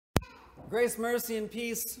Grace, mercy, and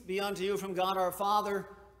peace be unto you from God our Father,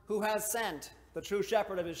 who has sent the true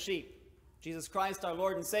shepherd of his sheep, Jesus Christ, our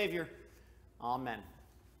Lord and Savior. Amen.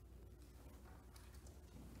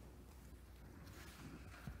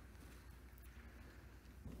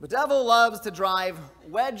 The devil loves to drive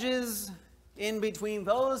wedges in between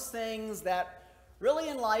those things that really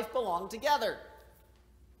in life belong together.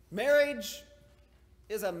 Marriage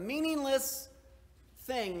is a meaningless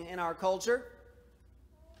thing in our culture,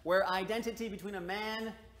 where identity between a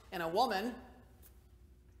man and a woman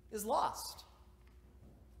is lost.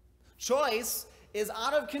 Choice is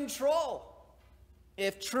out of control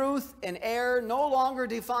if truth and error no longer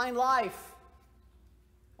define life,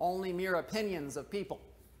 only mere opinions of people.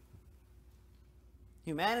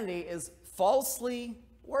 Humanity is falsely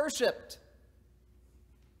worshipped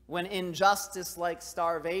when injustice like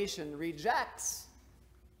starvation rejects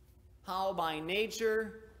how by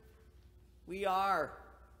nature we are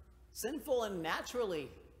sinful and naturally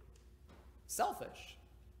selfish.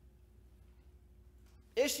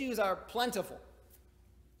 Issues are plentiful,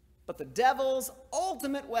 but the devil's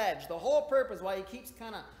ultimate wedge, the whole purpose why he keeps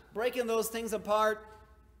kind of breaking those things apart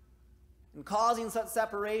and causing such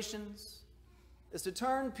separations, is to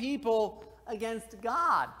turn people against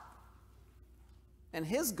God and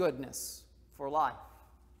his goodness for life.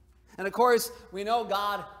 And of course, we know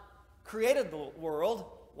God created the world,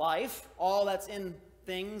 life, all that's in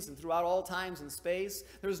things and throughout all times and space.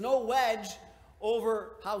 There's no wedge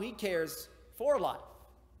over how he cares for life.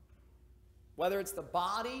 Whether it's the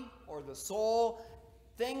body or the soul,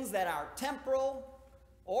 things that are temporal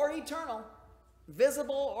or eternal,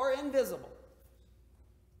 visible or invisible.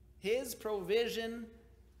 His provision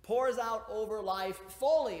pours out over life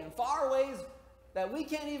fully in far ways that we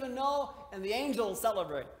can't even know, and the angels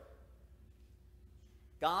celebrate.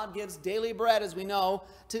 God gives daily bread, as we know,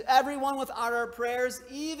 to everyone without our prayers,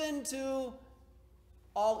 even to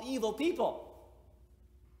all evil people,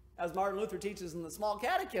 as Martin Luther teaches in the Small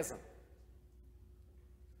Catechism.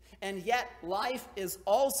 And yet, life is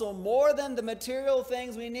also more than the material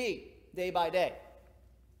things we need day by day.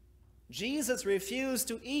 Jesus refused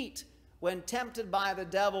to eat when tempted by the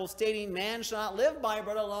devil, stating, "Man shall not live by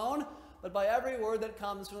bread alone, but by every word that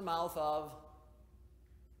comes from the mouth of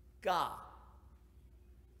God."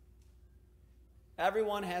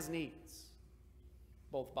 Everyone has needs,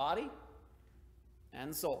 both body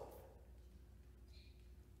and soul,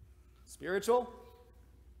 spiritual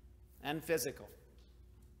and physical.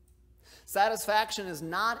 Satisfaction is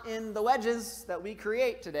not in the wedges that we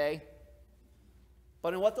create today,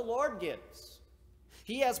 but in what the Lord gives.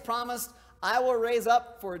 He has promised, "I will raise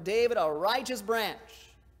up for David a righteous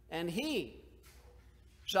branch, and he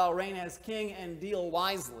shall reign as king and deal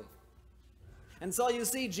wisely." And so you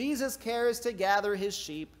see, Jesus cares to gather his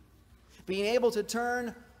sheep, being able to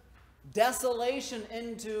turn desolation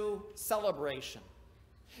into celebration.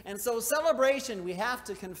 And so celebration, we have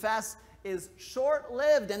to confess, is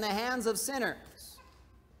short-lived in the hands of sinners.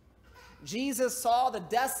 Jesus saw the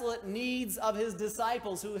desolate needs of his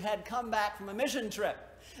disciples who had come back from a mission trip.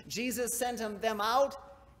 Jesus sent them out,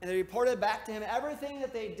 and they reported back to him everything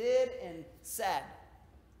that they did and said.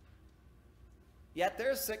 Yet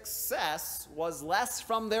their success was less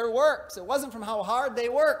from their works. It wasn't from how hard they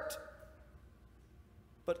worked,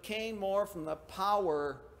 but came more from the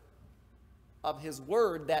power of his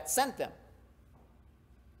word that sent them.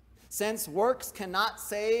 Since works cannot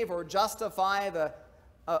save or justify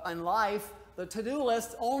in life, the to-do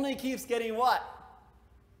list only keeps getting what?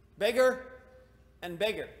 Bigger and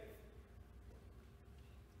bigger.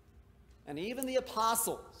 And even the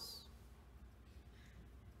apostles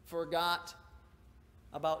forgot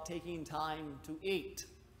about taking time to eat.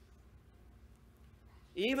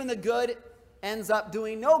 Even the good ends up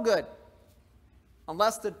doing no good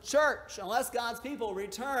unless the church, unless God's people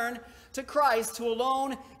return to Christ, who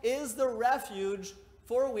alone is the refuge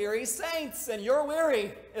for weary saints. And you're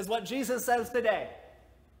weary, is what Jesus says today.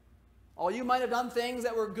 Oh, you might have done things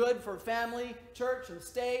that were good for family, church, and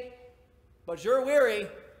state, but you're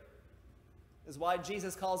weary, is why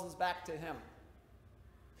Jesus calls us back to him.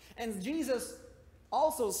 And Jesus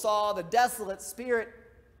also saw the desolate spirit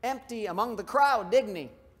empty among the crowd, didn't he?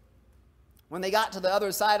 When they got to the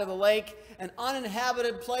other side of the lake, an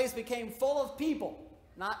uninhabited place became full of people,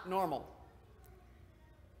 not normal.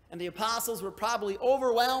 And the apostles were probably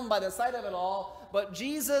overwhelmed by the sight of it all, but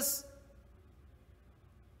Jesus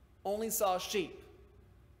only saw sheep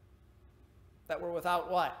that were without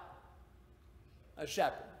what? A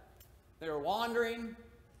shepherd. They were wandering.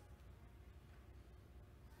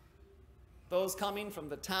 Those coming from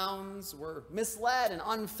the towns were misled and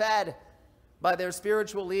unfed by their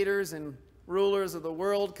spiritual leaders and rulers of the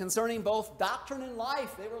world concerning both doctrine and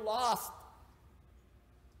life. They were lost.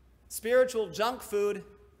 Spiritual junk food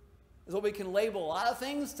is what we can label a lot of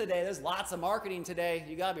things today. There's lots of marketing today.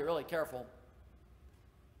 You got to be really careful.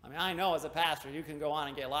 I mean, I know as a pastor, you can go on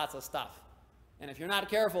and get lots of stuff. And if you're not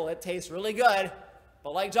careful, it tastes really good.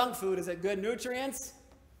 But like junk food, is it good nutrients?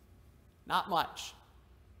 Not much.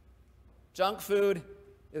 Junk food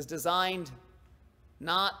is designed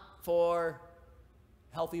not for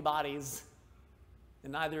healthy bodies.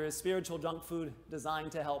 And neither is spiritual junk food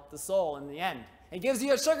designed to help the soul in the end. It gives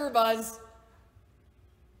you a sugar buzz,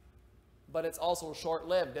 but it's also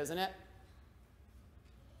short-lived, isn't it?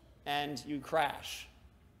 And you crash.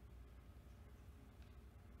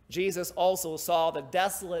 Jesus also saw the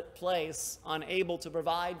desolate place, unable to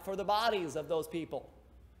provide for the bodies of those people.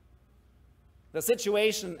 The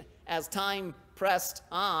situation, as time pressed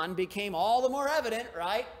on, became all the more evident,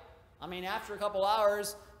 right? I mean, after a couple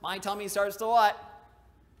hours, my tummy starts to what?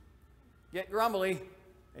 Get grumbly.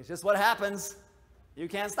 It's just what happens. You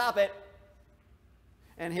can't stop it.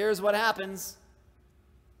 And here's what happens.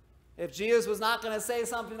 If Jesus was not going to say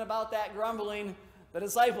something about that grumbling, the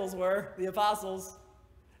disciples were, the apostles.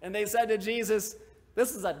 And they said to Jesus,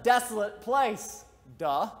 this is a desolate place.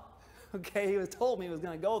 Duh. Okay, he was told me he was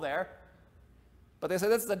going to go there. But they said,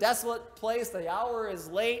 this is a desolate place. The hour is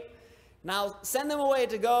late. Now send them away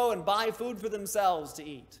to go and buy food for themselves to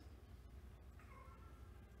eat.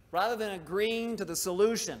 Rather than agreeing to the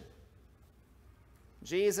solution,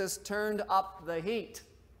 Jesus turned up the heat.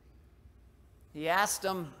 He asked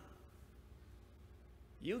them,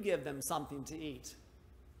 you give them something to eat.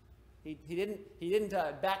 He didn't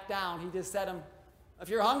back down. He just said to them, if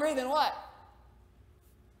you're hungry, then what?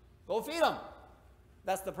 Go feed them.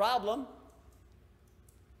 That's the problem.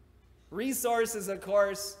 Resources, of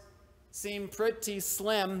course, seem pretty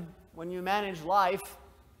slim when you manage life.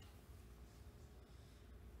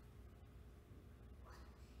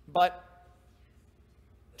 But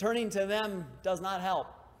turning to them does not help.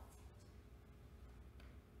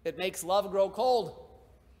 It makes love grow cold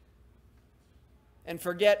and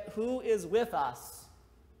forget who is with us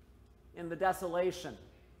in the desolation.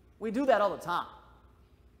 We do that all the time.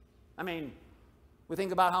 I mean, we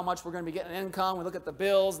think about how much we're going to be getting in income. We look at the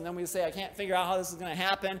bills, and then we say, I can't figure out how this is going to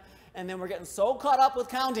happen. And then we're getting so caught up with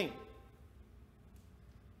counting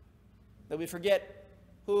that we forget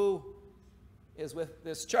who is with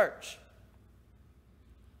this church,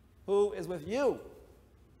 who is with you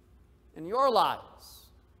in your lives.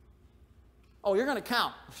 Oh, you're going to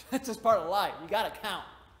count. That's just part of life. You got to count.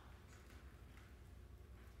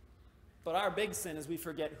 But our big sin is we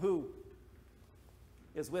forget who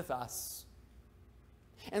is with us.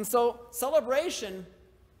 And so celebration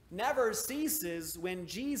never ceases when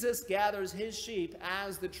Jesus gathers his sheep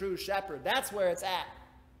as the true shepherd. That's where it's at.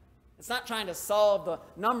 It's not trying to solve the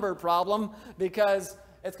number problem because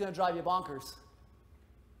it's going to drive you bonkers.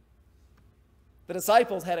 The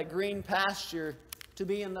disciples had a green pasture to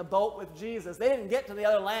be in the boat with Jesus. They didn't get to the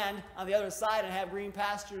other land on the other side and have green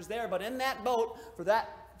pastures there, but in that boat, for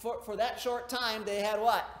that short time, they had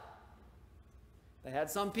what? They had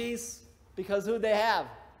some peace because who'd they have?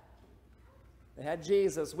 They had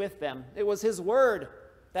Jesus with them. It was his word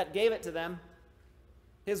that gave it to them.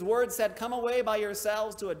 His word said, come away by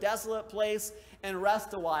yourselves to a desolate place and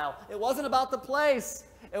rest a while. It wasn't about the place.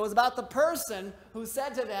 It was about the person who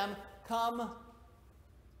said to them, come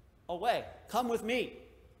away. Come with me.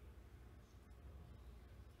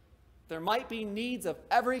 There might be needs of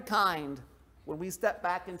every kind when we step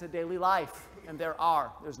back into daily life, and there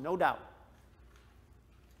are. There's no doubt.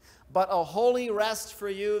 But a holy rest for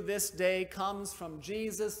you this day comes from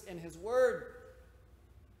Jesus in his word.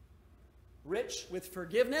 Rich with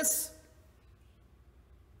forgiveness,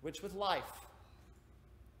 rich with life.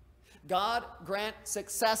 God grant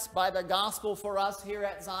success by the gospel for us here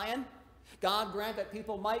at Zion. God grant that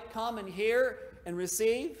people might come and hear and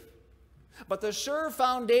receive. But the sure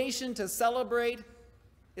foundation to celebrate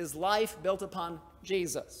is life built upon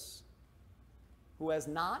Jesus, who has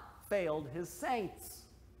not failed his saints.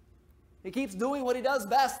 He keeps doing what he does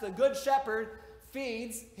best. The good shepherd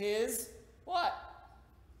feeds his what?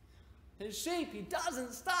 His sheep. He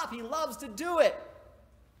doesn't stop. He loves to do it.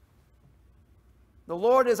 The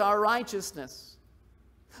Lord is our righteousness.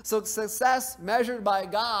 So success measured by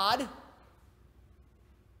God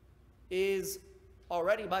is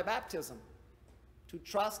already by baptism. To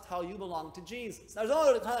trust how you belong to Jesus. There's no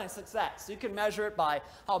other kind of success. You can measure it by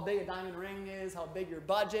how big a diamond ring is, how big your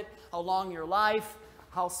budget, how long your life,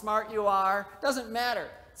 how smart you are. Doesn't matter.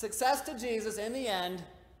 Success to Jesus in the end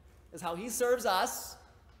is how he serves us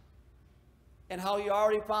and how he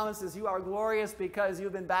already promises you are glorious because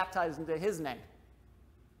you've been baptized into his name.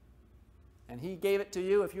 And he gave it to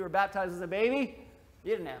you. If you were baptized as a baby,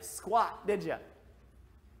 you didn't have squat, did you?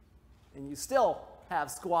 And you still have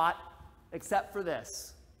squat, except for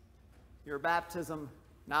this. Your baptism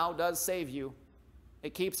now does save you.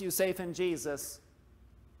 It keeps you safe in Jesus.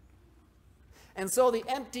 And so the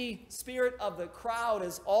empty spirit of the crowd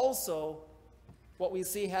is also what we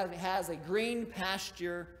see has a green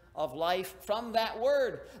pasture of life from that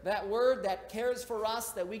word that cares for us,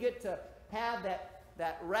 that we get to have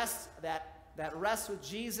that rest with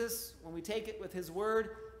Jesus when we take it with his word.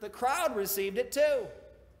 The crowd received it too.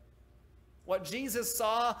 What Jesus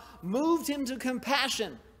saw moved him to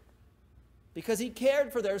compassion because he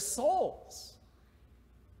cared for their souls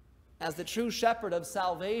as the true shepherd of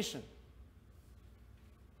salvation.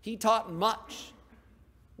 He taught much,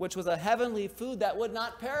 which was a heavenly food that would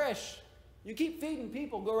not perish. You keep feeding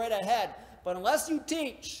people, go right ahead. But unless you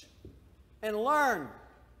teach and learn,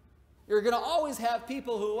 you're going to always have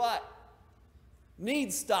people who what?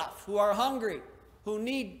 Need stuff, who are hungry, who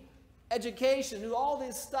need education, who all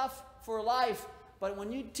this stuff for life. But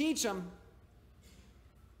when you teach them,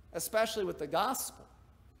 especially with the gospel,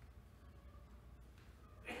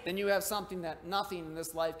 then you have something that nothing in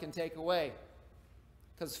this life can take away.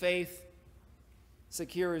 Because faith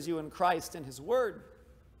secures you in Christ and his word.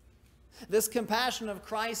 This compassion of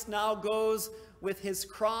Christ now goes with his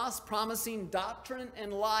cross, promising doctrine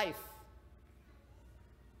and life.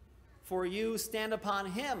 For you stand upon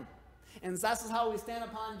him. And that's how we stand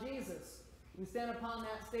upon Jesus. We stand upon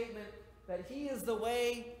that statement that he is the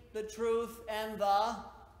way, the truth, and the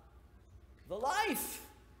life.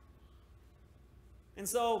 And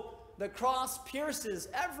so the cross pierces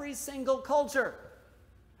every single culture,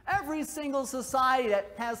 every single society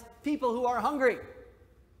that has people who are hungry,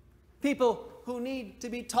 people who need to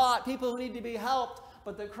be taught, people who need to be helped.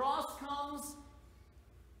 But the cross comes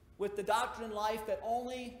with the doctrine and life that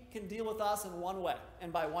only can deal with us in one way,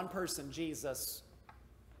 and by one person, Jesus,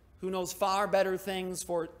 who knows far better things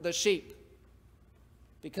for the sheep,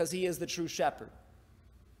 because he is the true shepherd,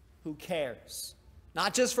 who cares.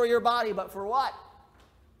 Not just for your body, but for what?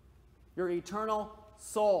 Your eternal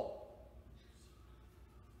soul.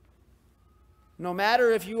 No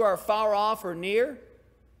matter if you are far off or near,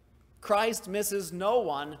 Christ misses no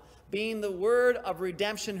one, being the word of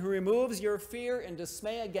redemption who removes your fear and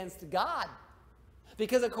dismay against God.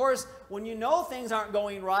 Because, of course, when you know things aren't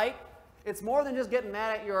going right, it's more than just getting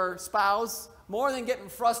mad at your spouse, more than getting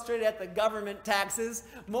frustrated at the government taxes,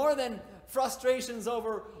 more than frustrations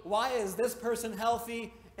over why is this person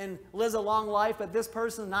healthy and lives a long life, but this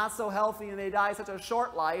person not so healthy and they die such a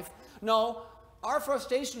short life. No, our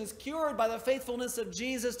frustration is cured by the faithfulness of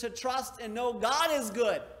Jesus to trust and know God is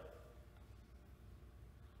good.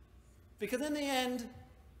 Because in the end,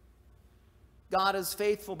 God is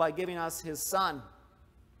faithful by giving us his Son,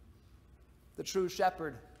 the true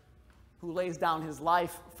shepherd, who lays down his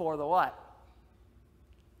life for the what?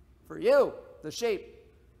 For you, the sheep.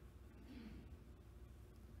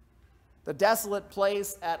 The desolate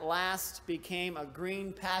place at last became a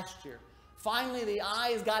green pasture. Finally, the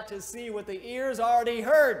eyes got to see what the ears already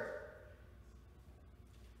heard.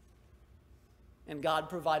 And God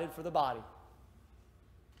provided for the body.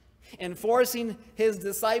 In forcing his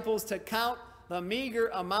disciples to count the meager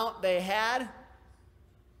amount they had,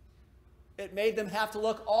 it made them have to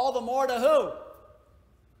look all the more to who?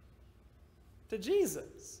 To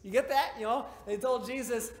Jesus. You get that? You know, they told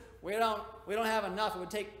Jesus, we don't have enough. It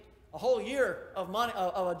would take a whole year of money,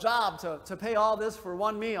 of a job to pay all this for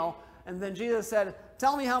one meal. And then Jesus said,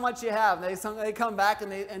 tell me how much you have. And they come back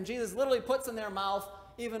and Jesus literally puts in their mouth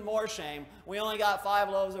even more shame. We only got 5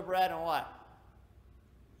 loaves of bread and what?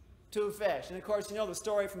 2 fish. And of course, you know the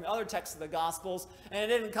story from the other texts of the Gospels, and it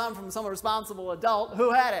didn't come from some responsible adult.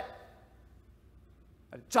 Who had it?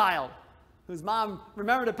 A child whose mom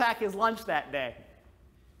remembered to pack his lunch that day.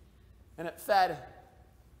 And it fed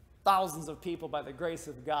thousands of people by the grace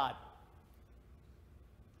of God.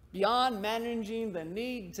 Beyond managing the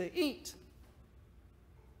need to eat,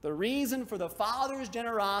 the reason for the Father's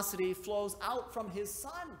generosity flows out from his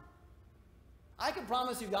Son. I can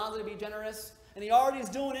promise you God's going to be generous, and he already is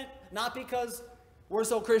doing it, not because we're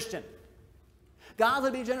so Christian. God's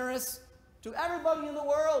going to be generous to everybody in the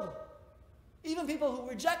world, even people who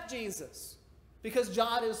reject Jesus, because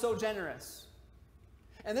God is so generous.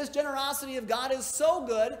 And this generosity of God is so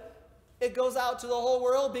good, it goes out to the whole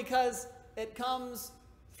world because it comes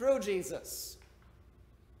through Jesus.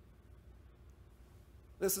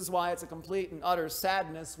 This is why it's a complete and utter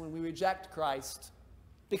sadness when we reject Christ.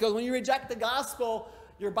 Because when you reject the gospel,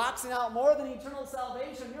 You're boxing out more than eternal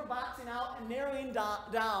salvation. You're boxing out and narrowing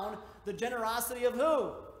down the generosity of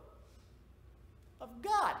who? Of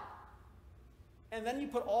God. And then you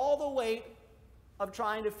put all the weight of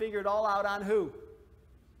trying to figure it all out on who?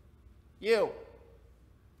 You.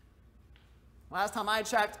 Last time I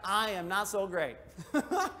checked, I am not so great.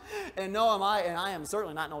 And I am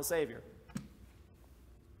certainly not no Savior.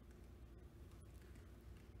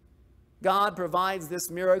 God provides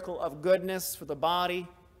this miracle of goodness for the body,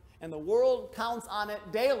 and the world counts on it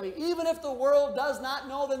daily, even if the world does not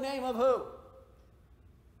know the name of who?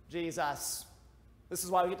 Jesus. This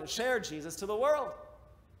is why we get to share Jesus to the world,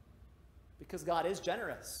 because God is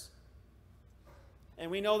generous.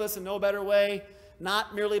 And we know this in no better way,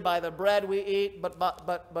 not merely by the bread we eat,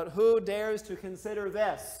 but who dares to consider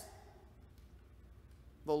this?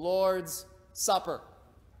 The Lord's Supper.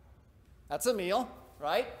 That's a meal,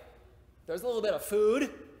 right? There's a little bit of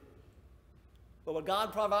food. But what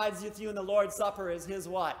God provides with you in the Lord's Supper is his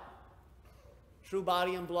what? True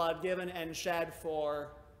body and blood given and shed for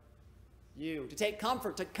you. To take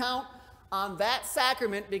comfort, to count on that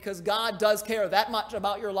sacrament, because God does care that much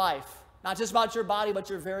about your life. Not just about your body, but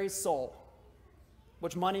your very soul,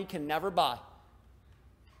 which money can never buy.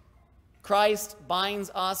 Christ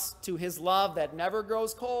binds us to his love that never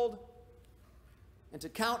grows cold, and to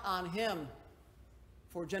count on him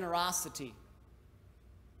for generosity.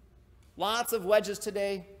 Lots of wedges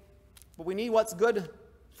today, but we need what's good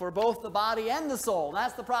for both the body and the soul.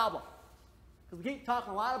 That's the problem. Because we keep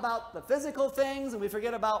talking a lot about the physical things, and we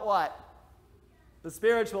forget about what? The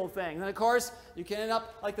spiritual things. And of course, you can end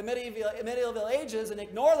up like the medieval ages and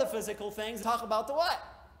ignore the physical things and talk about the what?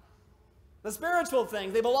 The spiritual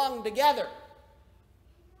things. They belong together.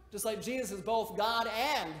 Just like Jesus is both God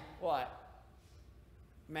and what?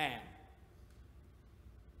 Man.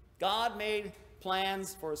 God made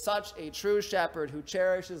plans for such a true shepherd who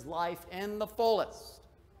cherishes life in the fullest.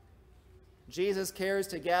 Jesus cares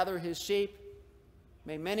to gather his sheep.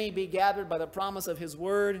 May many be gathered by the promise of his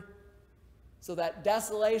word, so that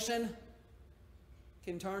desolation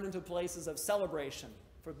can turn into places of celebration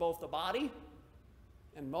for both the body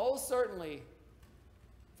and most certainly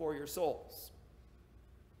for your souls.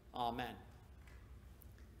 Amen.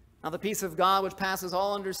 Now the peace of God, which passes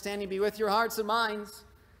all understanding, be with your hearts and minds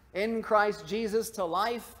in Christ Jesus to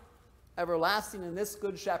life everlasting in this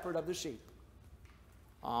good shepherd of the sheep.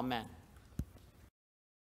 Amen.